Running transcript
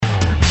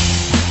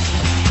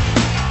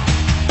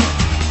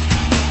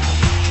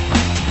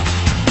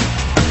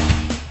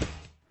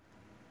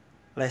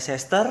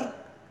Leicester,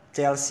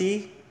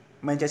 Chelsea,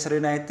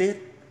 Manchester United,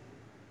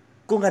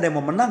 kok nggak ada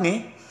yang mau menang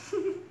ya?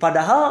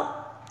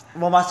 Padahal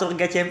mau masuk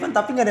Liga Champions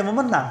tapi nggak ada yang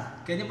mau menang.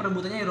 Kayaknya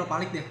perebutannya Europa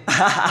League deh.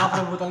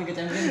 Perebutan Liga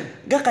Champions deh.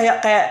 Gak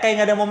kayak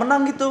nggak ada yang mau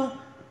menang gitu.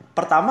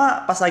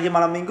 Pertama pas lagi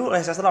malam minggu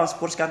Leicester lawan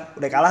Spurs kan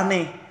udah kalah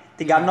nih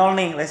 3-0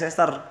 nih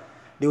Leicester.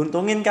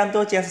 Diuntungin kan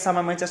tuh Chelsea sama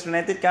Manchester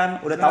United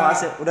kan udah tahu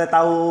hasil, udah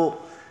tahu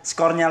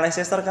skornya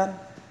Leicester kan.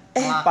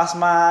 Pas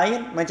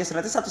main Manchester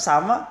United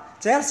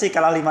 1-1 Chelsea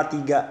kalah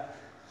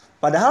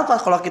 5-3. Padahal pas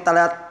kalau kita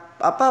lihat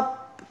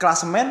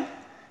klasemen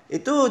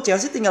itu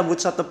Chelsea tinggal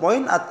butuh 1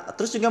 poin,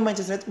 terus juga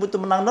Manchester United butuh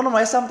menang dulu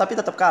West Ham tapi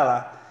tetap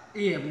kalah.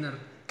 Iya benar.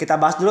 Kita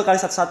bahas dulu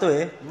kali satu-satu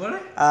ya. Boleh.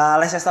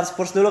 Leicester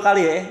Spurs dulu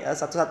kali ya,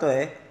 satu-satu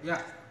ya. Ya.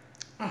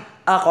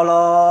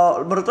 Kalau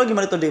menurut lo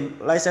gimana tuh Dim?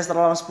 Leicester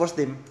lawan Spurs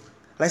Dim.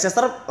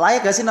 Leicester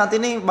layak gak sih nanti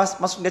nih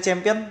masuk ke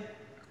Champion?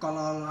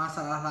 Kalau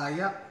masalah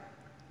layak,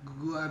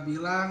 gua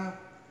bilang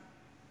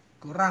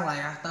kurang lah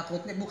ya.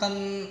 Takutnya bukan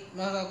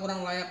masalah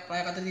kurang layak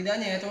atau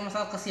tidaknya ya, cuma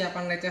masalah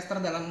kesiapan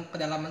Leicester dalam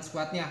kedalaman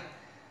skuadnya.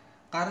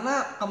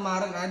 Karena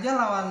kemarin aja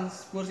lawan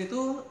Spurs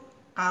itu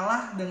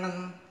kalah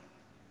dengan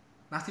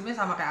nasibnya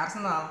sama kayak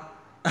Arsenal.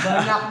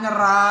 Banyak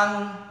nyerang,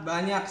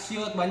 banyak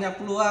shoot, banyak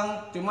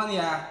peluang, cuman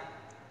ya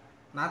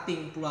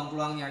nothing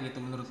peluang-peluangnya gitu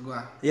menurut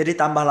gua. Ya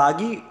ditambah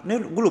lagi, nih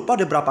gue lupa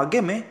ada berapa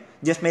game ya.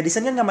 James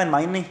Maddison kan nggak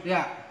main-main nih.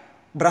 Ya.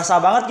 Berasa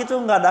banget gitu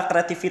nggak ada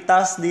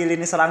kreativitas di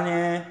lini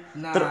serangnya.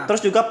 Nah. Terus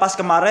juga pas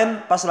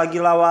kemarin pas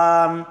lagi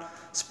lawan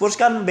Spurs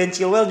kan Ben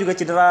Chilwell juga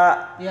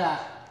cedera. Ya.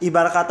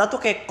 Ibarat kata tuh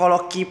kayak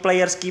kalau key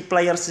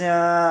playersnya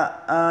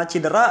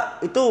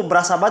cedera itu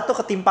berasa banget tuh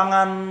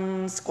ketimpangan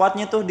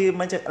skuadnya tuh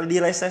di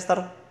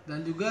Leicester.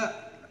 Dan juga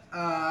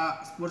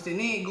Spurs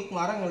ini gue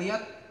kemarin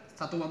ngelihat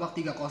satu babak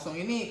 3-0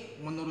 ini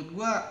menurut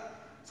gua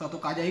suatu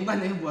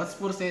keajaiban ya buat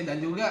Spurs ya, dan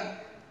juga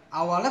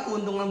awalnya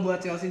keuntungan buat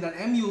Chelsea dan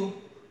MU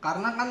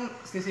karena kan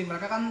selisih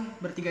mereka kan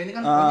bertiga ini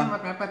kan poinnya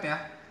mepet-mepet ya.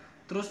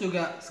 Terus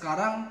juga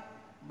sekarang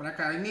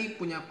mereka ini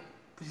punya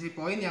posisi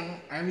poin yang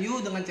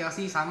MU dengan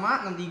Chelsea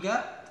sama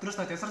 63, terus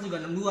Leicester juga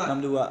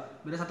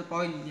 62. Beda 1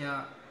 poin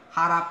ya.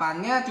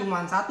 Harapannya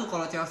cuma satu,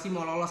 kalau Chelsea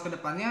mau lolos ke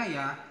depannya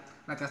ya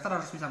Leicester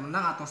harus bisa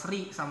menang atau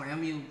seri sama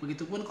MU.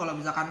 Begitupun kalau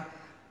misalkan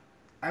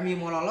MU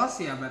mau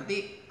lolos ya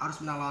berarti harus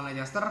menang lawan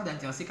Leicester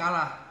dan Chelsea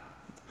kalah.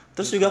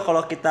 Terus juga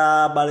kalau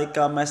kita balik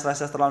ke match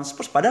Leicester lawan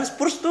Spurs, padahal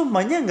Spurs tuh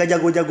mainnya nggak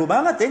jago-jago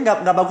banget ya,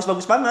 nggak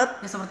bagus-bagus banget.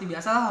 Ya seperti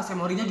biasa lah, Jose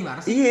Mourinho gimana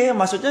sih? Iya,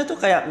 maksudnya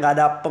tuh kayak nggak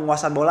ada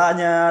penguasaan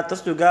bolanya,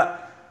 terus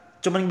juga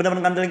cuman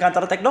benar-benar ngandelin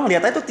counter attack dong.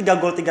 Lihat aja tuh 3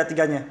 gol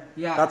 3-3-nya.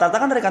 Ya. Rata-rata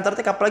kan dari counter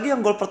attack, apalagi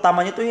yang gol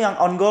pertamanya tuh yang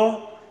on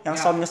goal, yang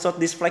Son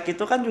nge-shot deflect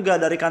itu kan juga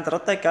dari counter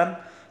attack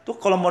kan. Tuh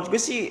kalau menurut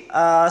gue sih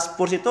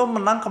Spurs itu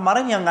menang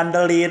kemarin yang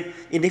ngandelin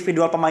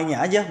individual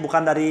pemainnya aja,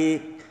 bukan dari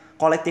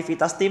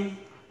kolektivitas tim.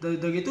 Dari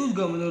gitu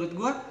juga menurut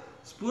gue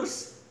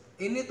Spurs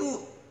ini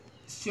tuh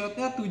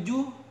shotnya 7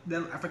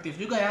 dan efektif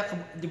juga ya,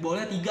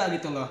 jebolnya 3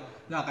 gitu loh.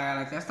 Nggak kayak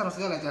Leicester,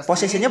 maksudnya Leicester.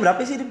 Posisinya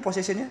berapa sih Dim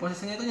posisinya?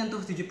 Posisinya itu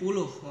nyentuh 70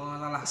 kalau nggak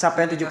salah. Siapa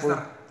yang 70?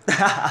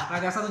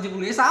 Leicester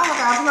 70 ya sama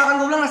kayak Arsenal kan,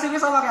 gue bilang nasibnya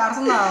sama kayak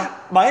Arsenal.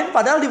 Main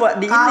padahal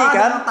di ini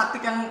kan.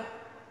 Taktik yang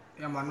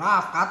ya mohon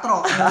maaf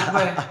katro menurut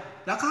gue.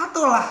 Ya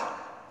kato lah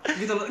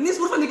gitu loh. Ini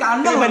Spurs main di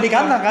kandang. Main di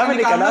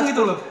kandang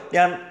gitu loh.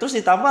 Yang terus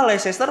ditambah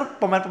Leicester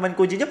pemain-pemain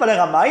kuncinya pada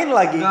nggak main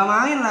lagi.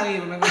 Pemain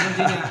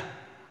kuncinya.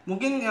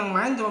 Mungkin yang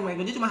main pemain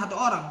kunci cuma 1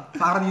 orang,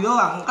 Vardy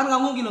doang. Kan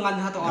nggak mungkin lo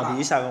ngandelin 1 orang.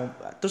 Nggak bisa.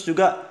 Terus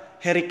juga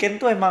Harry Kane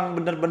tuh emang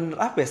bener-bener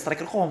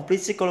striker komplit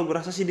sih kalau gue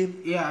rasa sih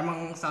Dim. Iya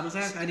emang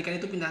seharusnya Harry Kane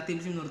itu pindah tim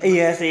sih menurut gue.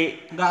 Iya sih.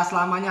 Nggak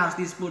selamanya harus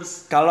di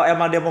Spurs. Kalau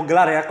emang dia mau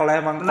gelar ya,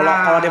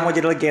 kalau dia mau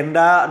jadi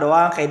legenda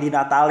doang kayak di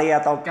Natali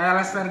atau kayak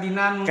Les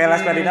Ferdinand mungkin. Kayak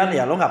Les Ferdinand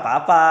ya lo nggak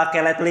apa-apa.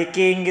 Kayak Ledley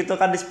King gitu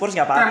kan di Spurs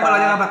nggak apa-apa. Campbell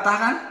aja nggak betah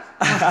kan?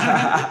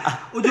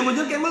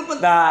 Ujung-ujung Campbell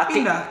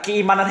pindah.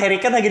 Keimanan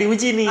Harry Kane lagi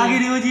diuji nih.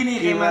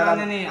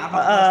 Keimanannya nih. Apa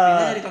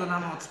pindah dari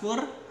Tottenham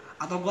Hotspur?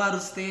 Atau gua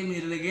harus stay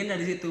menjadi legenda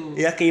di situ.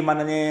 Ya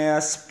keimanannya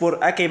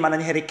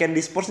keimanannya Harry Kane di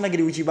Spurs lagi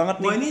diuji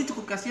banget nih. Wah ini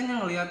cukup kasihan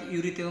yang ngelihat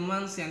Yuri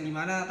Tillmans yang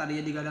dimana tadinya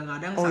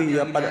digadang-gadang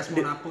pada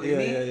Monaco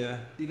ini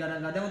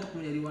digadang-gadang untuk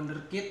menjadi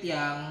wonderkid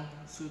yang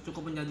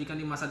cukup menjanjikan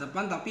di masa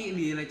depan, tapi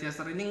di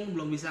Leicester ini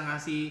belum bisa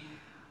ngasih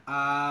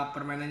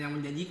permainan yang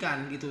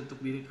menjanjikan gitu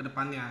untuk di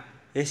kedepannya.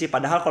 Ya sih,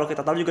 padahal kalau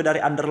kita tahu juga dari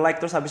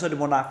Anderlecht terus habis itu di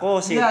Monaco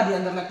sih. Iya, di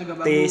Anderlecht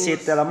juga bagus. Si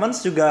Tielemans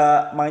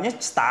juga mainnya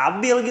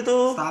stabil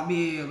gitu.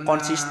 Stabil, benar.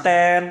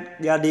 Konsisten.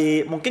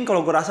 Jadi mungkin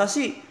kalau gue rasa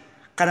sih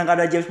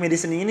kadang-kadang James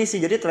Maddison ini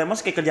sih jadi Tielemans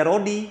kayak kerja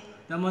Rodi.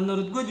 Dan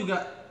menurut gue juga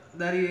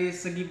dari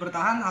segi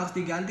bertahan harus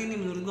diganti nih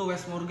menurut gue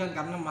Wes Morgan,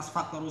 karena mas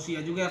faktor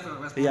usia juga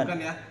Wes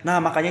Morgan ya. Nah,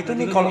 makanya itu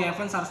nih kalau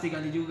Evans harus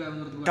diganti juga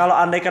menurut gue. Kalau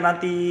andai kan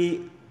nanti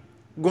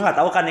gue nggak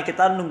tahu kan ya,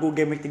 kita nunggu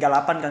game week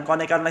 38 kan. Kalau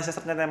andai kan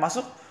Leicester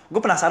masuk,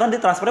 gue penasaran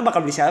dia transfernya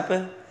bakal beli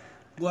siapa.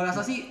 Gue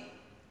rasa sih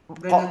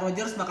Brendan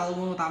Rodgers bakal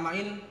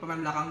mengutamain pemain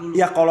belakang dulu.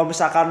 Ya kalau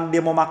misalkan dia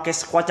mau pakai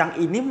squad yang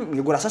ini,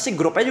 ya gue rasa sih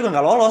grupnya juga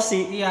nggak lolos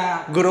sih.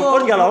 Iya. Grup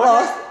pun nggak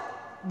lolos.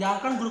 Jangan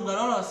kan grup nggak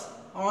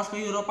lolos ke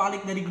Europa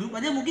League dari grup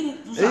aja mungkin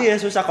susah. Iya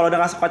susah kalau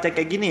dengan squad yang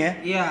kayak gini ya.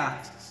 Iya.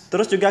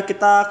 Terus juga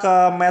kita ke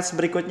match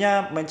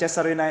berikutnya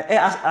Manchester United.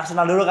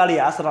 Arsenal dulu kali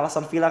ya, Arsenal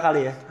Aston Villa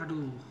kali ya.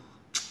 Aduh.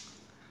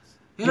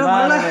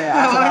 Gimana nih?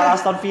 Arsenal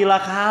Aston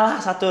Villa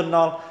kalah 1-0.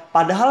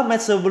 Padahal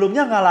match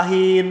sebelumnya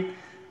ngalahin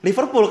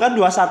Liverpool kan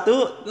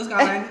 2-1. Terus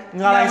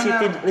ngalahin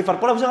City. Benar.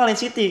 Liverpool habis ngalahin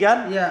City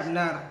kan? Iya,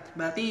 benar.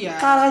 Berarti ya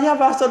kalahnya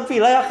Aston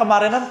Villa ya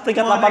kemarinan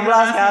peringkat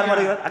 18 kan.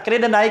 Ya.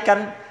 Akhirnya udah naik kan.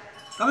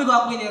 Tapi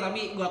gua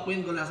akuin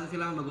gol Aston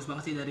Villa bagus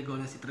banget sih dari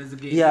golnya si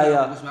Trezeguet.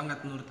 Iya. Bagus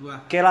banget menurut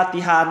gua. Kayak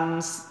latihan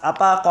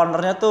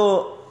cornernya tuh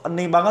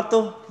ening banget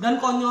tuh.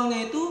 Dan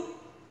konyolnya itu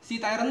si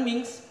Tyrone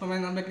Mings,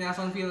 pemain backnya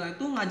Aston Villa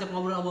itu ngajak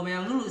ngobrol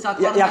Aubameyang dulu saat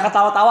ya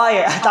ketawa-tawa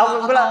ya.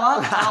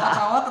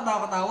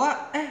 Ketawa-ketawa,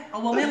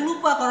 Aubameyang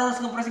lupa kalau harus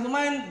nge-pressing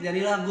pemain,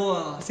 jadilah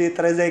gol. Si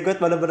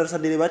Trezeguet benar-benar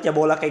sedih banget ya,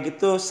 bola kayak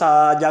gitu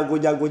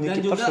sejago-jagonya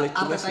kiper sulit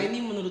juga. Dan juga Arteta ini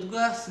menurut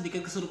gua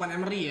sedikit kesurupan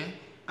Emery ya,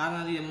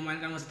 karena dia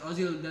memainkan Mesut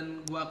Ozil,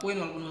 dan gua akuin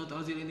walaupun Mesut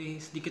Ozil ini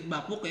sedikit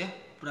bapuk ya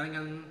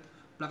pertandingan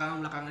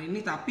belakangan ini,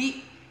 tapi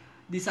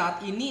di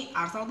saat ini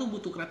Arsenal tuh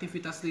butuh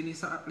kreativitas lini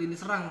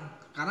serang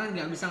karena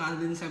nggak bisa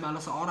ngandelin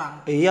Ceballos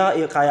seorang. Iya,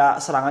 kayak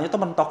serangannya tuh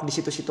mentok di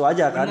situ-situ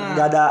aja kan.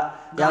 Nggak ada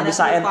yang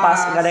bisa end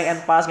pass, nggak ada yang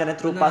end pass, nggak ada yang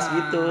true pass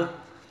gitu.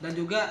 Dan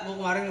juga gua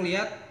kemarin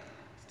ngeliat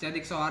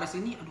Cedric Soares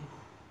ini,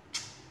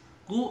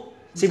 gua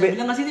bisa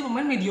bilang nggak sih ini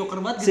pemain mediocre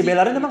banget. Si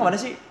Bellerin emang mana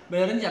sih?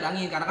 Bellerin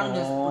cadangin karena kan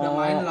udah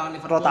main lawan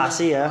Liverpool.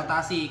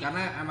 Rotasi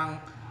karena emang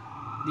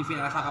di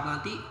final FA Cup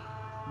nanti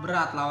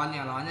berat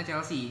lawannya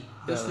Chelsea.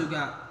 Terus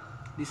juga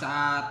di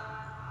saat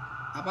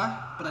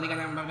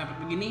pertandingan yang mepet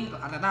begini,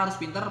 Arteta harus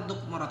pintar untuk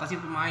merotasi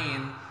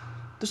pemain.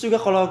 Terus juga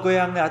kalau gue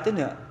yang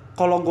ngeliatin ya,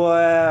 kalau gue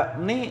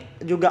nih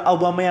juga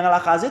Aubameyang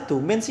Lacazette tuh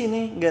main sih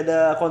nih, nggak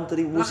ada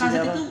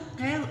kontribusinya. Lacazette itu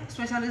kayak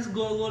spesialis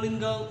golin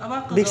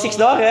Big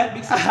Six doang ya.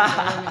 Big Six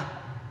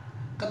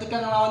ketika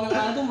ngelawan yang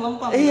lain tuh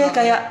melempem. Iya,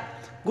 kayak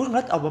gue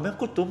ngeliat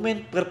Aubameyang tuh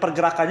main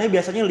pergerakannya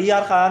biasanya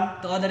liar kan.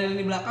 Kalau dari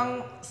lini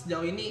belakang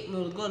sejauh ini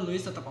menurut gue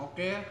Luis tetap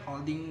oke,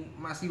 Holding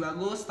masih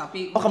bagus,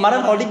 tapi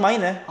kemarin Holding main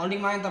ya? Holding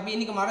main, tapi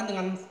ini kemarin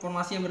dengan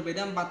formasi yang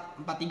berbeda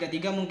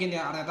 4-3-3 mungkin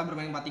ya, Arteta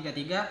bermain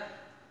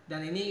 4-3-3,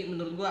 dan ini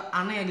menurut gue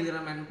aneh ya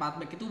giliran main 4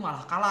 back itu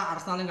malah kalah.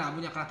 Arsenal nggak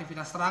punya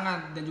kreativitas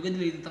serangan, dan juga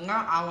di lini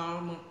tengah awal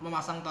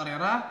memasang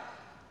Torreira,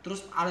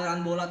 terus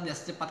aliran bola tidak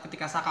secepat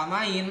ketika Saka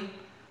main,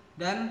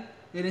 dan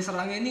dari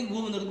serangnya ini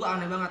menurut gue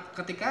aneh banget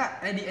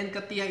ketika Eddie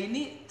Nketiah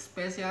ini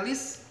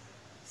spesialis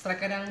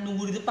striker yang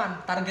nunggu di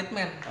depan, target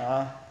man.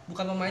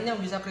 Bukan pemainnya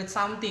yang bisa create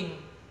something,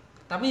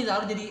 tapi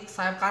harus jadi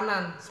sayap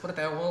kanan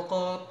seperti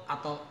Walcott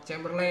atau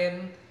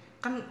Chamberlain.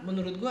 Kan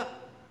menurut gue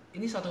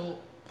ini suatu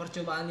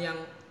percobaan yang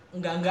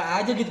enggak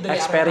aja gitu dari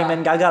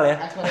eksperimen gagal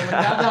ya. Eksperimen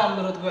gagal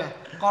menurut gue.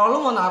 Kalau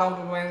lu mau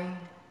naruh pemain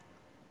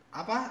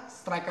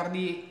striker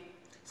di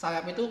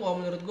sayap itu, kalau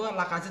menurut gue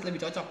Lacazette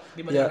lebih cocok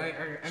dibanding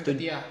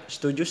Nketiah.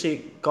 Setuju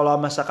sih. Kalau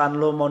misalkan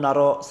lu mau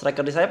naruh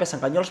striker di sayap,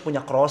 sangkanya harus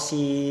punya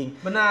crossing.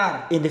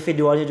 Benar.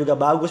 Individualnya juga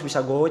bagus,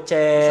 bisa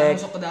gocek.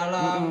 Bisa masuk ke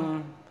dalam.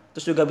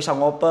 Terus juga bisa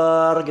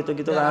ngoper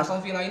gitu-gitu kan.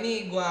 Aston Villa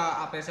ini gue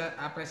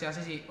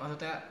apresiasi sih,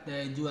 maksudnya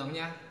daya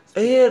juangnya.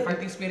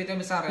 Fighting spiritnya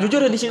besar ya.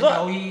 Jujur ya, di situ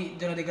menjauhi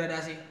zona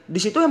degradasi. Di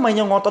situ yang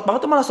mainnya ngotot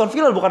banget tuh malah Aston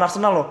Villa bukan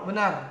Arsenal loh.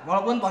 Benar.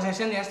 Walaupun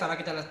possession ya, setelah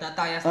kita lihat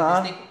data ya,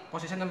 statistik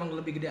possession emang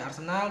lebih gede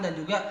Arsenal, dan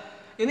juga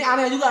ini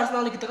aneh juga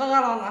Arsenal nih, kita kan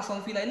lawan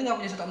Aston Villa ini nggak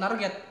punya shoot on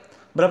target.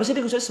 Berapa sih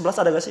di khususnya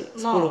 11 ada gak sih?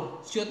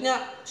 10.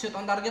 Shoot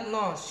on target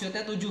 0,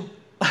 shootnya 7.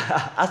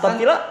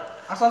 Aston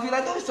Villa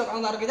itu shoot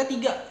on targetnya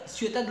 3,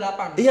 shootnya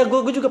 8. Iya,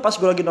 gue juga pas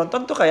gue lagi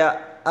nonton tuh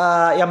kayak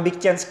yang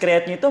big chance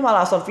create-nya itu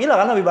malah Aston Villa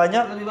kan lebih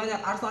banyak.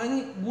 Arsenal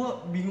ini gue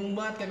bingung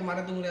banget kayak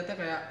kemarin tuh ngeliatnya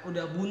kayak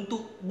udah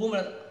buntu. Gue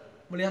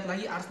melihat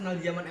lagi Arsenal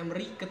di zaman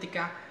Emery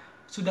ketika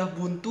sudah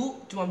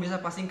buntu, cuma bisa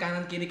passing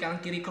kanan kiri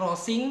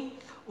crossing.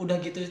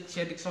 Udah gitu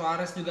Cedric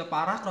Soares juga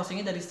parah,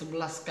 crossingnya dari 11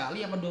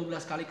 kali apa 12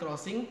 kali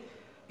crossing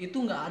itu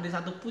nggak ada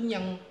satupun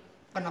yang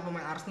kena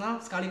pemain Arsenal,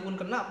 sekalipun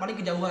kena paling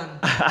kejauhan.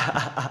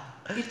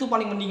 Itu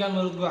paling mendingan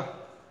menurut gua.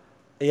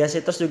 Iya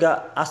sih, terus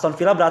juga Aston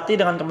Villa berarti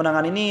dengan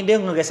kemenangan ini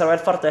dia ngegeser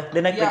Watford ya,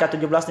 dia naik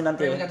peringkat 17 nih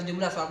nanti. Peringkat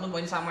 17 walaupun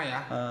poinnya sama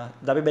ya.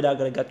 Tapi beda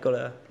agregat gol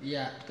ya.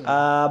 Iya, betul.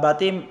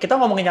 Berarti kita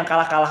ngomongin yang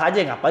kalah-kalah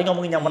aja, ngapain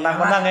ngomongin yang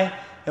menang-menang ya.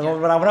 Yang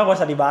menang-menang gak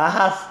usah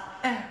dibahas.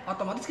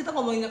 Otomatis kita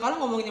ngomongin yang kalah,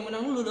 ngomongin yang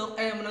menang dulu dong.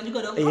 Menang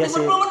juga dong. Iya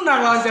sih.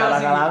 Menang lawan Chelsea. Secara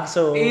nggak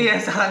langsung. Iya,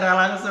 secara nggak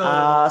langsung.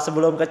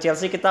 Sebelum ke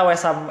Chelsea kita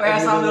West Ham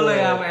dulu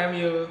ya sama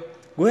MU.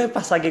 Gue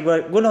pas lagi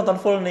gue nonton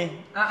full nih.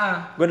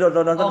 Gue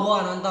nonton.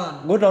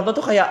 Gue nonton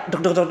tuh kayak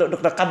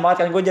deg-degan banget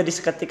kan. Gue jadi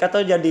seketika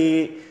tuh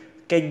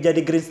jadi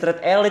Green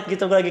Street Elite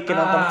gitu. Gue lagi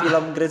kayak nonton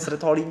film Green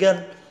Street Hooligan.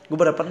 Gue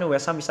berharap nih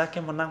West Ham bisa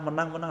kayak menang.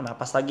 Nah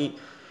pas lagi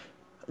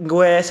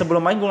gue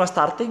sebelum main gue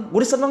starting,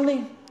 gue seneng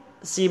nih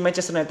si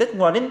Manchester United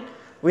ngeluarin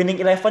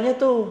winning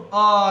 11-nya tuh.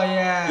 Oh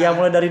iya. Yang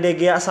mulai dari De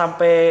Gea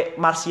sampai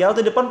Martial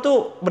tuh depan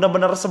tuh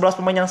benar-benar 11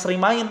 pemain yang sering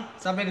main.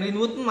 Sampai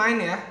Greenwood main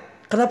ya.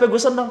 Kenapa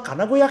gue seneng?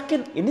 Karena gue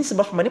yakin ini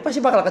 11 pemain ini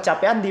pasti bakal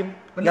kecapean, Dim.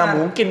 Gak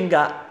mungkin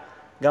gak.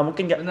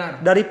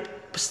 Benar. Dari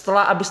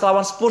setelah abis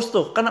lawan Spurs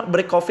tuh, kan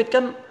break Covid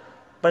kan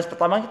Paris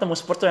pertama ketemu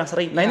Spurs tuh yang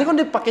sering. Nah ini kan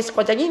dia pakai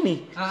squad yang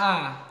ini.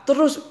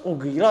 Terus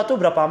gila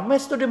tuh berapa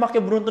match tuh dia pakai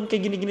beruntun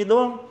kayak gini-gini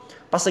doang.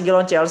 Pas lagi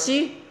lawan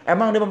Chelsea,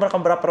 emang dia memberikan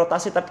beberapa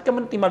rotasi tapi kan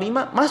menit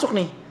 55 masuk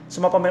nih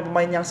semua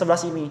pemain-pemain yang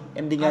 11 ini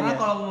endingannya.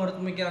 Karena kalau menurut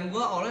pemikiran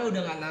gue, Ole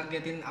udah gak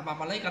nargetin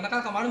apa-apa lagi karena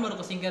kan kemarin baru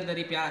kesingkir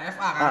dari Piala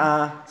FA kan.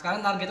 Sekarang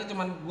targetnya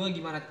cuma gue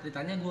gimana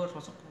ceritanya gue harus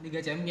masuk Liga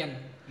Champion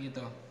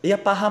gitu. Iya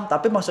paham,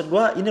 tapi maksud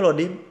gue ini loh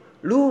Dim,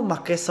 lu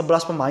pakai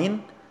 11 pemain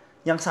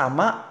yang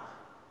sama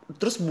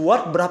terus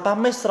buat berapa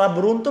match secara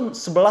beruntun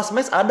 11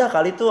 match ada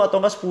kali itu atau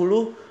enggak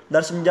 10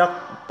 dan semenjak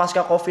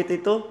pasca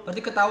Covid itu. Berarti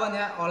ketahuan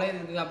ya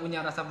Ole nggak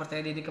punya rasa percaya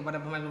diri kepada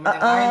pemain-pemain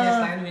yang lain ya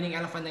selain winning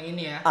eleven yang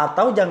ini ya.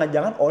 Atau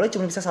jangan-jangan Ole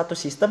cuma bisa satu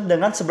sistem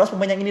dengan 11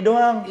 pemain yang ini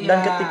doang.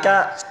 Dan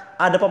ketika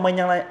ada pemain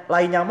yang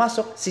lain yang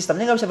masuk,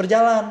 sistemnya nggak bisa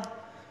berjalan.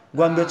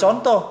 Gua ambil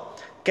contoh,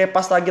 kayak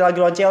pas lagi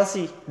lawan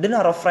Chelsea, dia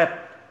naruh Fred,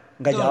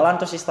 nggak jalan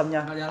tuh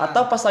sistemnya.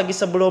 Atau pas lagi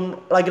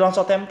sebelum lagi lawan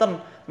Southampton,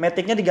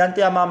 Matic-nya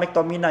diganti sama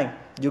McTominay,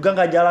 juga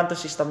nggak jalan tuh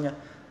sistemnya.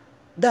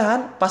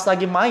 Dan pas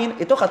lagi main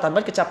itu kelihatan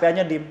banget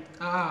kecapeannya Dim.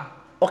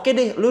 Oke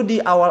deh, lu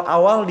di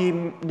awal-awal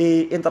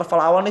di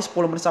interval awal nih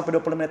 10 menit sampai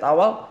 20 menit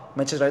awal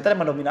Manchester United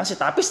yang mendominasi,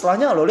 tapi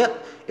setelahnya lo lihat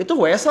itu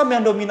West Ham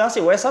yang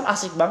dominasi. West Ham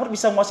asik banget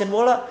bisa nguasain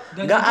bola.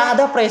 Gak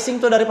ada pressing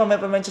tuh dari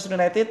pemain-pemain Manchester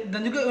United.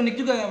 Dan juga unik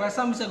juga ya West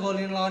Ham bisa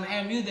golin lawan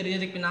MU dari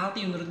detik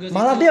penalti menurut gue.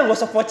 Malah dia yang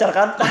gosok voucher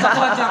kan. Gosok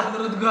voucher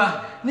menurut gue.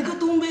 Ini kok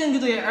tumben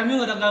gitu ya,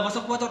 MU gak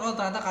gosok voucher. Oh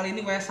ternyata kali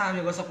ini West Ham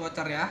yang gosok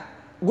voucher ya.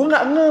 Gue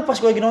gak pas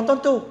gue lagi nonton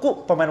tuh,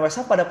 kok pemain West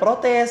Ham pada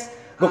protes.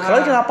 Gue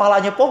kira kenapa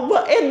palanya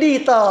Pogba,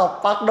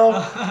 tepak dong.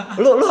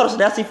 Lu harus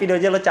lihat sih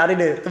videonya, lu cari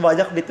deh, itu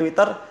banyak di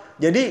Twitter.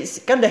 Jadi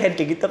kan The Hand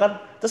kayak gitu kan.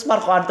 Terus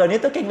Marco Antonio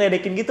tuh kayak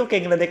ngeledekin gitu,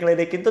 kayak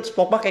ngeledek-ngeledekin tuh, terus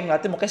Pogba kayak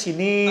ngeliatin mukanya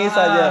sinis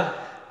aja.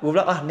 Gue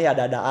bilang nih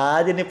ada-ada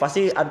aja nih,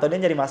 pasti Antonio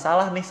nyari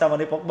masalah nih sama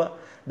nih Pogba.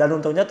 Dan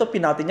untungnya tuh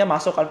penaltinya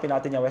masuk kan,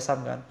 penaltinya West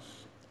Ham kan.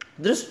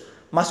 Terus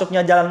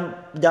masuknya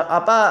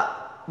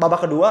babak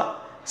kedua,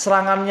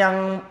 serangan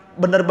yang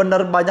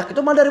bener-bener banyak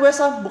itu malah dari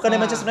West Ham, bukan dari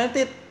Manchester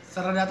United.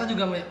 Secara data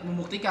juga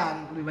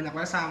membuktikan lebih banyak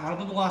West Ham,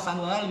 walaupun penguasaan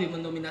bola lebih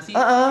mendominasi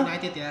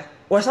United ya.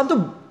 West Ham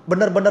tuh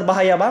bener-bener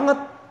bahaya banget.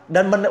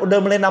 Dan udah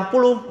mulai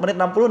menit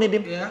 60 nih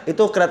Dim.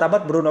 Itu kelihatan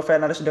banget Bruno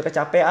Fernandes udah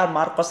kecapean,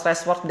 Marcus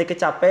Rashford udah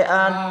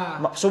kecapean.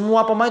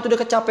 Semua pemain itu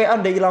udah kecapean,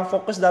 udah hilang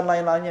fokus dan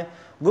lain-lainnya.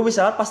 Gue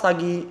bisa lihat pas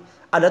lagi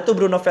ada tuh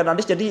Bruno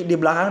Fernandes, jadi di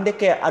belakang dia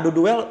kayak adu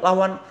duel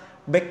lawan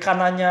back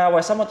kanannya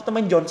West Ham waktu itu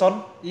main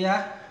Johnson.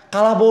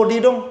 Kalah body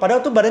dong,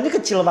 padahal tuh badannya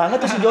kecil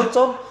banget tuh si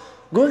Johnson.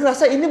 Gue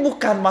ngerasa ini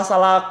bukan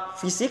masalah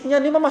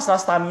fisiknya, ini mah masalah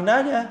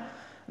staminanya.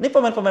 Ini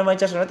pemain-pemain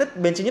Manchester United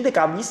bensinnya udah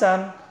kehabisan.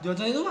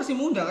 Johnson itu masih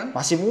muda kan?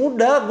 Masih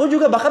muda. Gue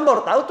juga bahkan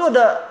baru tahu tuh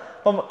ada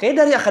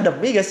kayak dari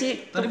akademi gak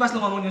sih? Tadi pas lu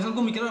ngomong Johnson,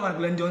 gue mikirnya ada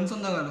Glenn Johnson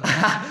tau gak lu?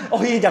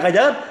 Oh iya,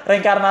 jangan-jangan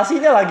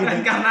reinkarnasinya lagi nih.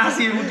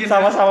 Reinkarnasi mungkin.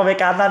 Sama-sama bek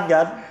kanan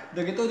kan.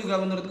 Udah gitu juga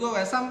menurut gue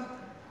West Ham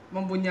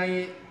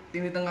mempunyai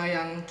lini tengah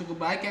yang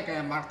cukup baik ya,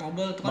 kayak Mark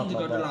Noble itu kan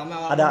juga udah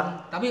lama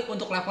tapi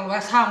untuk level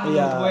West Ham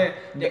menurut gue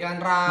Declan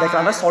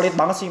Rice solid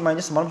banget sih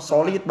mainnya semalam,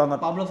 solid banget.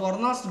 Pablo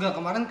Fornals juga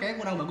kemarin kayak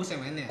kurang bagus ya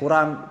mainnya.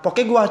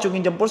 Pokoknya gue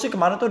acungin jempol sih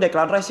kemarin tuh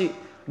Declan Rice sih.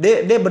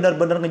 Dia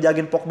bener-bener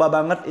ngejagin Pogba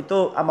banget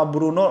itu sama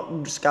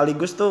Bruno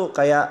sekaligus tuh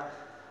kayak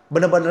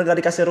bener-bener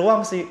gak dikasih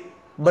ruang sih.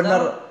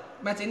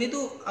 Match ini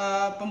tuh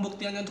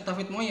pembuktiannya untuk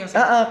David Moyes.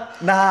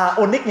 Nah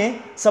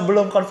uniknya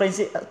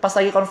pas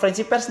lagi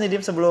konferensi pers nih Dim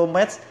sebelum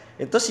match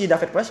itu si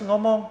David Moyes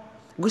ngomong,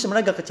 gue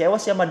sebenarnya gak kecewa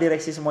sih sama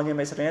direksi semuanya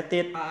Manchester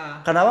United.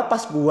 Kenapa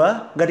pas gue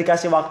gak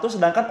dikasih waktu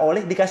sedangkan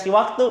Ole dikasih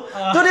waktu.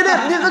 Tuh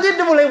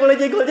dia mulai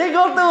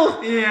jegol-jegol tuh.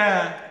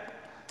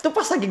 Itu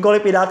pas lagi gol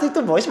penalti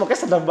itu Moyes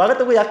pokoknya seneng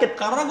banget tuh, gue yakin.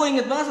 Karena gue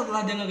inget banget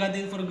setelah dia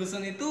ngegantiin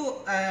Ferguson itu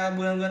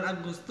bulan-bulan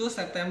Agustus,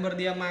 September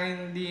dia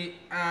main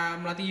di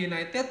melatih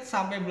United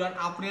sampai bulan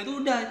April itu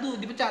udah itu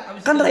dipecat.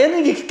 Kan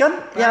Ryan Giggs kan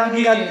yang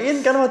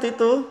gantiin kan waktu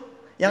itu.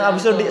 Yang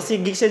abis itu si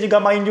Giggsnya juga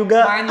main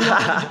juga. Main juga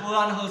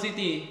 70-an Hull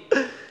City.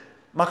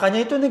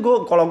 Makanya itu nih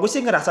kalau gue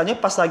sih ngerasanya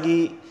pas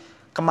lagi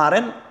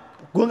kemarin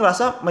gue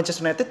ngerasa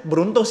Manchester United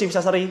beruntung sih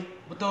bisa seri.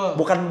 Betul.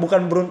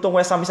 Bukan beruntung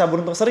West Ham bisa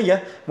beruntung seri ya.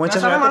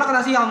 Manchester United malah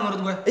kena sial menurut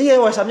gue. Iya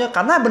West Hamnya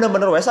karena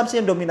bener-bener West Ham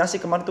sih yang dominasi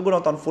kemarin tuh, gue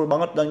nonton full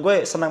banget dan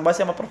gue senang banget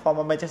sih sama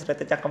performa Manchester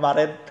United yang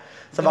kemarin.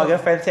 Sebagai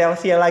fans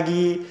Chelsea yang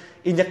lagi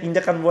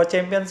injek-injekan buat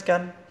Champions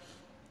kan.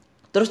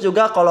 Terus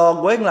juga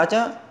kalau gue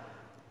ngeliatnya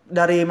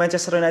dari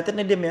Manchester United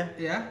nih Dim ya.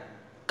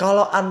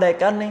 Kalau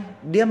andaikan nih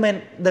dia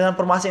main dengan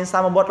formasi yang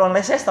sama buat lawan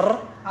Leicester,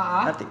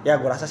 nanti ya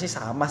gue rasa sih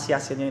sama sih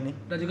hasilnya ini.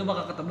 Dan juga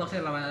bakal ketebak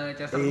sih lawan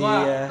Leicester. Gue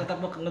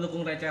tetap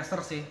ngedukung Leicester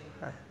sih.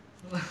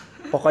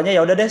 Pokoknya ya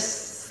udah deh,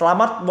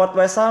 selamat buat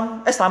West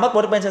Ham. Selamat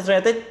buat Manchester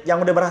United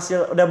yang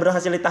udah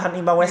berhasil ditahan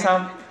imbang West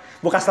Ham.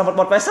 Bukan selamat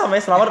buat West Ham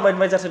ya, selamat buat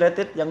Manchester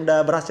United yang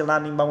udah berhasil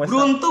nahan imbang West Ham.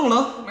 Beruntung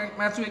loh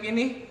match week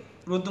ini.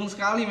 Beruntung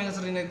sekali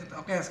Manchester United.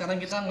 Oke,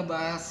 sekarang kita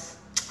ngebahas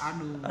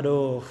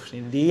Aduh,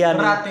 ini dia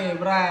berat nih.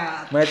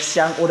 Berat. Match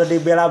yang udah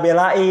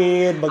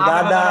dibela-belain,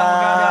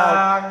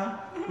 begadang.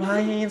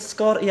 Main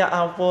skor ya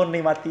ampun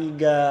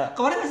 5-3.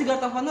 Kemarin ngasih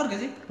Garta Vanor gak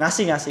sih?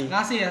 Ngasih.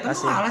 Ngasih ya, tapi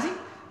kalah sih.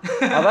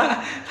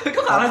 Apa?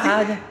 Kok kalah sih?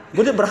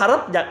 Gue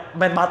berharap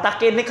main mata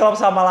ini kalau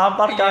sama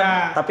Lampard kan. Iya.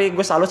 Tapi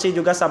gue salut sih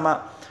juga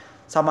sama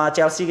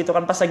Chelsea gitu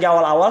kan pas lagi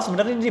awal-awal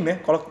sebenarnya dim ya.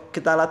 Kalau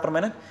kita lihat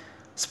permainan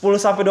 10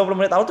 sampai 20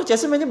 menit awal tuh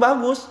Chelsea mainnya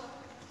bagus.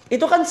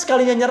 Itu kan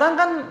sekalinya nyerang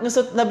kan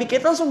ngesut Naby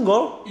Keita langsung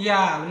gol.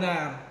 Iya,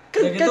 benar.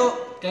 Kan- Udah gitu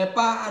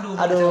Kepa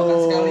mengecewakan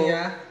sekali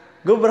ya.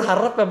 Gue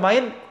berharap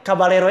pemain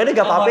Caballero ini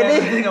gak apa-apa Caballero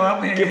deh. ini nggak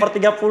apa-apa. Kiper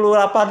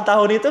 38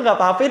 tahun itu gak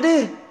apa-apa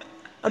deh.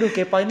 Aduh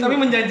Kepa ini. Tapi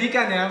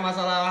menjanjikan ya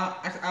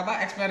masalah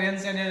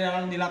experience-nya dia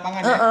dalam di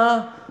lapangan ya.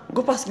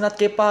 Gue pas ngeliat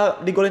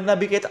Kepa digolin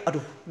Naby Keita, aduh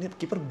ini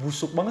kiper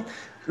busuk banget.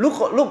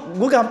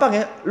 Gue gampang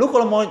ya. Lu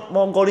kalau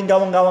mau golin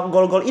gawang-gawang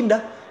gol-gol indah,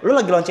 lu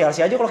lagi lawan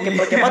Chelsea aja kalau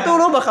kiper Kepa tuh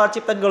lu bakal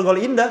ciptain gol-gol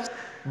indah.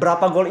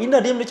 Berapa gol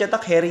indah dia mencetak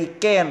Harry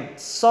Kane,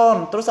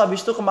 Son, terus habis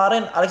itu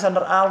kemarin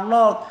Alexander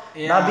Arnold,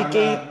 Iya, Naby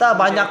Keita, Naby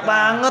banyak Keita.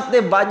 banget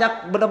deh,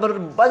 bener-bener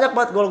banyak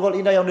banget gol-gol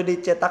indah yang udah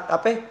dicetak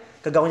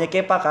ke gawangnya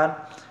Kepa kan.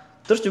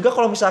 Terus juga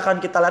kalau misalkan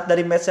kita lihat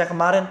dari match yang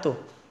kemarin tuh,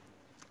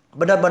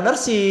 benar-benar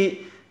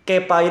si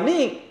Kepa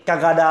ini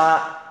kagak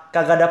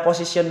ada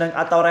positioning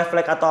atau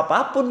refleks atau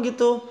apapun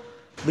gitu.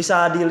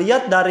 Bisa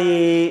dilihat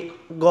dari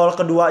gol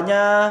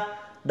keduanya,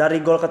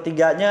 dari gol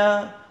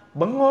ketiganya,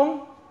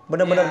 bengong.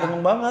 Bener-bener Iya.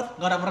 bengong banget.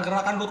 Gak ada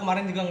pergerakan. Gue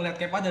kemarin juga ngeliat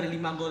Kepa dari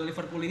 5 gol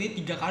Liverpool ini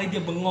 3 kali dia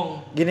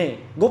bengong.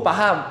 Gini, gue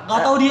paham. Gak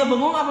tau dia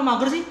bengong apa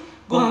mager sih?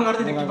 Gue gak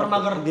ngerti deh Gua kiper nggak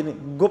mager. ngerti. Gini,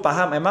 gue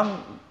paham emang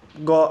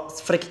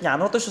free kicknya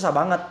Arnold tuh susah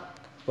banget.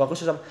 Waktu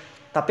susah.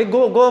 Tapi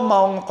gue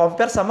mau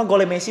nge-compare sama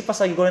golnya Messi pas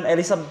lagi golin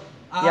Alisson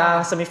yang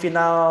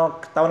semifinal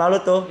tahun lalu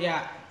tuh.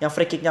 Iya. Yang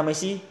free kicknya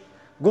Messi.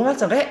 Gue ngeliat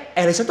sebenernya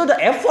Alisson tuh udah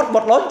effort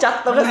buat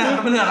loncat, tau gak sih?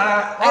 Bener.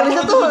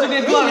 Alisson tuh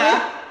gol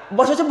ya.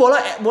 Maksudnya bola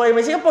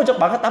Messi kan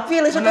pojok banget, tapi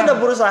Alisson tuh Benar. udah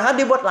berusaha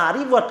dia buat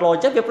lari, buat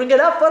loncat, dia pun gak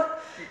dapet.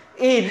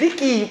 Ini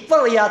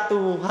kiper ya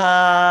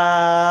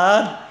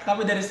Tuhan.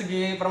 Tapi dari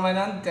segi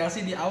permainan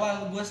Chelsea di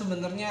awal gue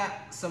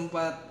sebenarnya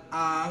sempat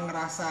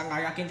ngerasa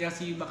nggak yakin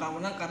Chelsea bakal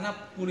menang karena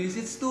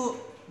Pulisic tuh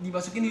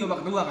dimasukin di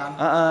babak kedua kan.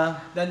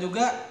 Dan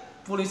juga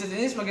Pulisic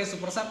ini sebagai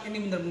super sub ini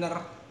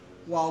benar-benar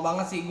wow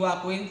banget sih. Gue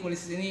akuin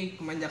Pulisic ini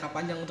pemain jangka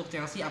panjang untuk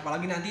Chelsea,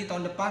 apalagi nanti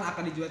tahun depan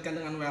akan dijualkan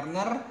dengan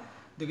Werner.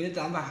 Udah gitu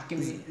ditambah Hakim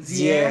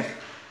Ziyech,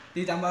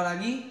 ditambah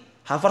lagi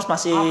Havertz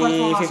masih Havertz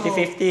mau masuk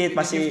 50-50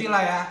 masih 50-50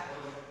 lah ya.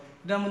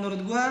 Dan menurut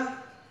gua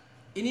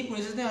ini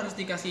Pulisicnya harus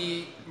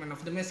dikasih man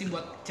of the match sih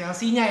buat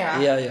Chelsea-nya ya.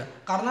 Iya.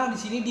 Karena di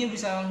sini dia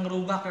bisa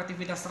ngerubah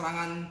kreativitas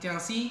serangan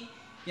Chelsea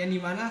yang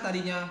dimana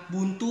tadinya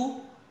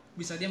buntu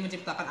bisa dia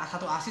menciptakan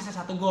satu assist dan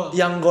satu gol.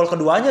 Yang gol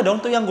keduanya dong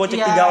tuh yang gocek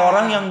Iya, 3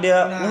 orang yang dia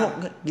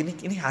benar. gini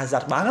ini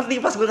Hazard banget nih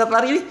pas gue liat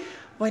lari nih.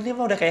 Wah ini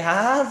mah udah kayak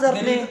Hazard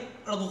Jadi nih.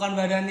 lekukan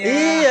badannya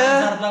Iya.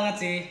 Hazard banget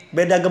sih.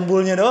 Beda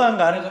gembulnya doang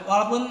kan.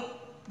 Walaupun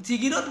si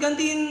Giroud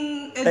diganti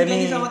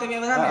sama Temi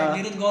Abraham ya.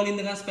 Giroud golin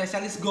dengan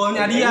spesialis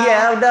golnya dia. Iya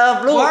udah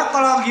lu. Gua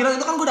kalau Giroud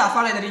itu kan gue udah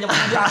hafal ya dari zaman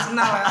di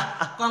Arsenal ya.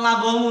 Kalau nggak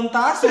gol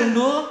muntah,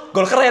 sundul,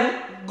 Gol keren.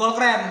 gol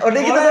keren. Udah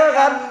gitu Golnya doang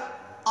kan.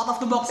 Out of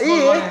the box Iya.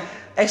 golnya.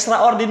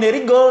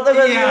 Extraordinary goal tuh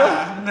kan. Iya,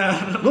 benar.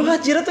 Gue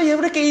ngeliat Giroud tuh ya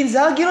udah kayak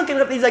Inzaghi lo, kayak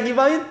ngeliat Inzaghi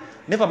main.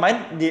 Ini pemain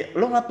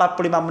lu ngeliat 45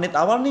 menit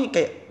awal nih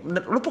kayak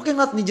lu pokoknya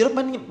ngeliat nih Giroud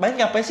main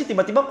ngapain sih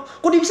tiba-tiba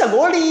kok dia bisa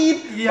golin.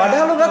 Iya,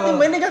 Padahal lu ngeliat nih betul.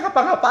 mainnya gak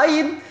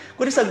ngapa-ngapain.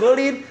 Kok dia bisa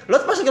golin. Lu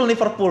pas ke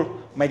Liverpool,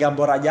 megang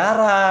bola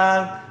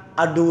jarang.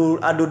 Adu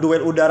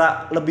duel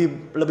udara lebih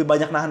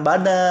banyak nahan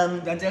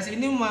badan. Dan Chelsea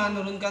ini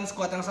menurunkan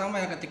skuad yang sama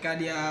ya ketika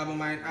dia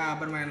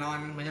bermain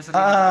lawan Manchester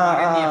United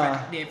kemarin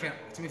di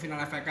semifinal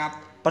FA Cup.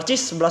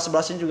 Percis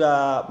 11-11 juga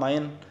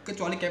main.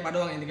 Kecuali Kepa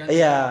doang yang diganti.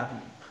 Iya.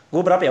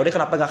 Gue berapa ya? Udah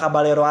kenapa gak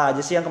Caballero aja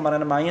sih yang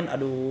kemarin main?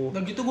 Aduh.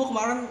 Dan gitu gue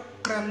kemarin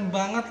keren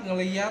banget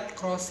ngelihat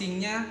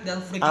crossingnya dan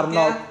free Arnold.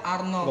 kicknya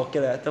Arnold.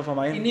 Gokil ya itu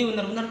pemain. Ini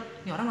bener-bener,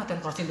 ini orang latihan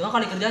crossing doang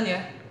kali kerjanya.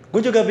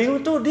 Gue juga bingung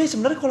tuh dia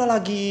sebenarnya kalau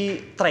lagi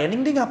training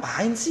dia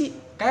ngapain sih?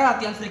 Kayak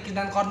latihan free kick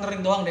dan cornering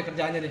doang deh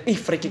kerjaannya deh. Ih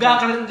free kick.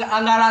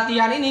 Nggak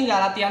latihan ini, nggak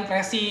latihan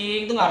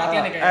pressing, itu nggak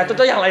latihan deh kayaknya. Itu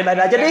tuh yang lain-lain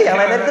aja deh, yang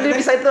lain-lain tuh dia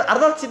bisa itu.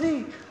 Arnold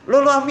sini, lu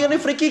ambil nih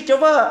free kick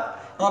coba.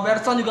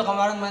 Robertson juga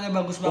kemarin mainnya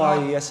bagus banget. Wah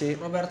iya sih.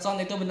 Robertson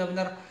itu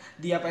benar-benar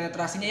dia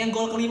penetrasinya yang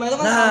gol kelima itu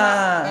kan Nah.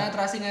 sama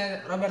penetrasinya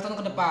Robertson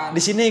ke depan.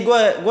 Di sini gue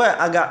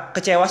agak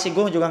kecewa sih,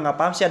 gue juga nggak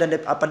paham sih ada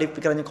apa di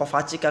pikirannya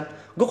Kovacic kan.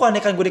 Gue kalau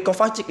nekan gue di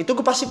Kovacic itu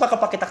gue pasti bakal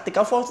pakai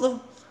tactical foul tuh.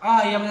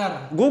 Ah iya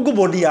benar. Gue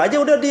body aja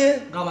udah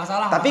dia. Gak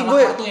masalah. Tapi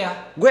masalah kartu ya.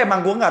 gue emang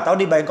gue nggak tahu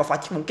di bayang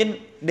Kovacic mungkin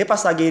dia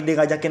pas lagi dia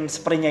ngajakin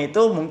sprintnya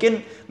itu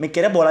mungkin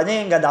mikirnya bolanya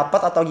nggak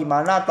dapat atau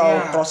gimana atau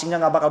Iya. crossingnya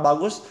nggak bakal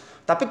bagus.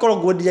 Tapi kalau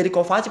gue jadi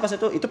Kovacic pas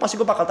itu pasti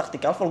gue bakal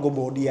tactical foul, gue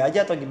body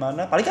aja atau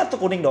gimana. Paling kartu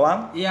kuning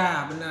doang.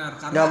 Iya benar.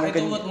 Nggak Karena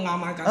mungkin. itu buat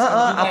mengamankan skor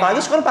juga Apalagi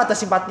ya. skor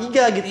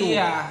 4-3 gitu.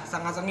 Iya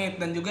sangat sengit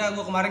dan juga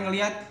gue kemarin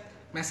ngelihat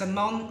Mason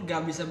Mount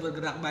gak bisa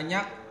bergerak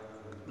banyak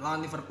lawan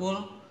Liverpool.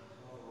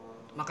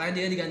 Makanya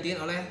dia digantiin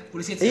oleh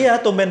Pulisic. Iya,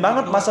 tumben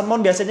banget Kedua. Mason Mount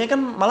biasanya kan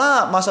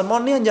malah Mason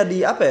Mount nih yang jadi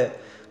apa ya?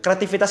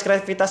 Kreativitas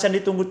yang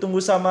ditunggu-tunggu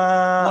sama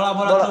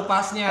bola-bola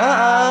terupasnya,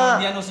 Ah.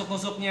 dia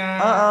nusuk-nusuknya,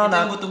 itu Nah.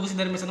 yang gue tunggu sih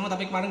dari Mason Mount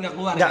tapi kemarin gak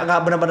keluar. Nggak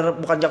benar-benar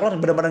bukan nggak keluar,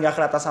 benar-benar nggak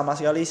kelihatan sama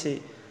sekali sih.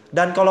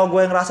 Dan kalau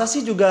gue ngerasa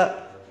sih juga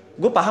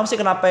gue paham sih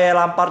kenapa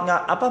Lampard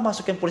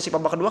masukin Pulisic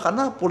babak kedua,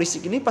 karena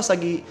Pulisic ini pas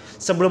lagi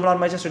sebelum lawan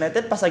Manchester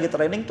United pas lagi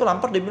training tuh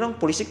Lampard dia bilang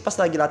Pulisic pas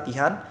lagi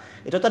latihan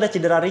itu tuh ada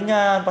cedera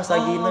ringan pas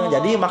lagi ini,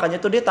 jadi makanya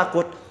tuh dia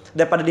takut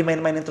daripada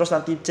dimain-mainin terus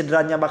nanti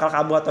cederanya bakal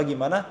kambuh atau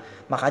gimana,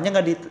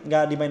 makanya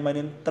nggak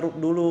dimain-mainin terus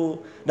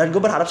dulu. Dan gue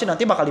berharap sih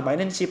nanti bakal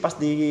dimainin sih pas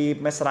di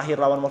match terakhir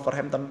lawan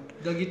Wolverhampton.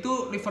 Udah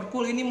gitu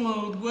Liverpool ini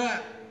menurut gue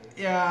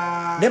ya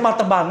dia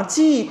mantep banget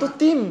sih itu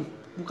tim.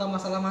 Bukan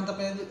masalah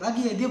mantapnya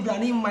lagi ya, dia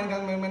berani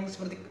memainkan main-main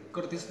seperti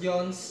Curtis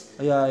Jones.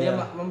 Iya.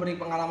 Memberi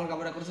pengalaman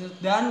kepada Curtis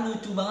Jones, dan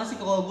lucu banget sih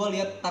kalau gue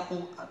lihat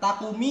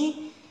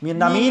Takumi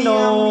Minamino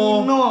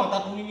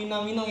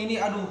ini,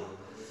 aduh,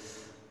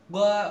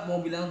 gue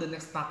mau bilang the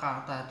next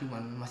Nakata,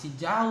 cuman masih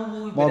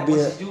jauh, beda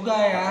posisi juga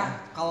ya.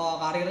 Kalau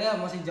karirnya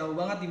masih jauh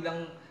banget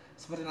dibilang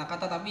seperti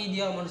Nakata, tapi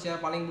dia manusia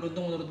paling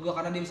beruntung menurut gua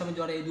karena dia bisa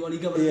menjuarai 2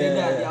 liga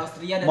berbeda di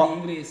Austria dan di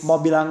Inggris.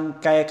 Mau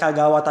bilang kayak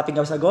Kagawa tapi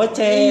nggak bisa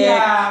gocek.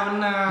 Iya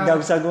benar. Nggak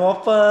bisa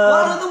ngoper.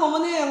 Wah itu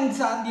momennya yang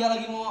saat dia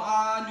lagi mau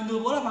judul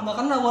bola nggak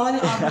kena bolanya.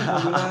 Aduh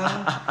gua bilang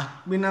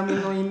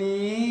Minamino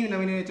ini.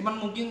 Cuman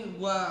mungkin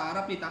gua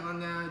harap di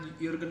tangannya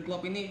Jurgen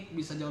Klopp ini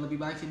bisa jauh lebih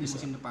baik sih di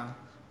musim depan.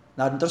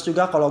 Dan terus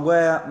juga kalau gue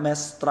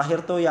match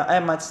terakhir tuh ya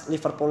match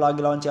Liverpool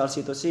lagi lawan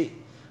Chelsea itu sih,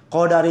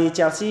 kalau dari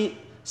Chelsea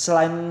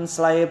selain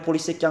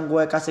Pulisic yang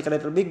gue kasih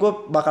kredit lebih, gue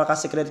bakal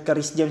kasih kredit ke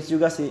Reece James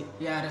juga sih.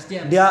 Ya, Reece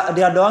James.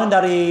 Dia doang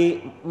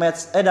dari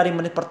dari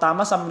menit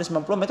pertama sampai menit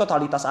 90 menit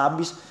totalitas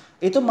habis.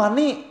 Itu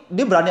Mane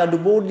dia berani adu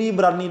body,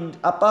 berani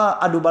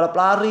adu balap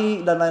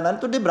lari dan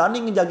lain-lain tuh dia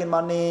berani ngejagin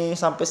Mane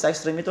sampai se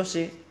ekstrim itu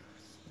sih.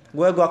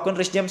 Gue akuin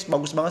Reece James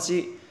bagus banget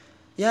sih.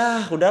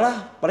 Ya,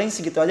 udahlah, paling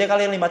segitu aja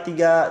kali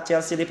 5-3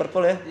 Chelsea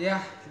Liverpool ya. Ya,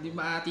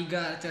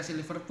 5-3 Chelsea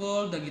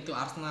Liverpool, udah gitu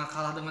Arsenal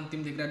kalah dengan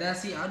tim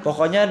degradasi. Aduh.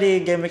 Pokoknya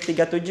di game week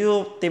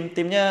 37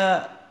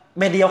 tim-timnya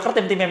mediocre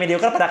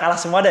pada kalah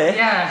semua deh ya.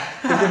 Iya.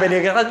 Tim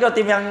mediocre kan kalau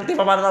tim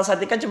pemain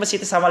City kan cuma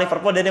City sama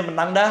Liverpool dia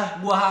menang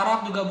dah. Gua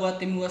harap juga buat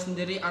tim gua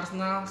sendiri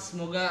Arsenal,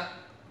 semoga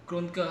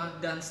Kroenke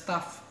dan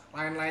staff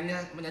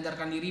lain-lainnya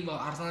menyadarkan diri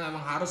bahwa Arsenal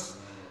memang harus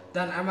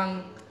dan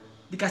emang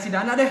dikasih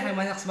dana deh yang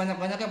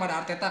sebanyak-banyaknya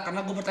pada Arteta,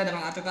 karena gue percaya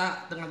dengan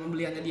Arteta dengan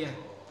pembeliannya dia.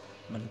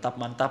 Mantap.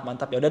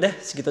 Ya udah deh,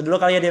 segitu dulu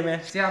kali ya Diam ya.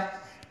 Siap.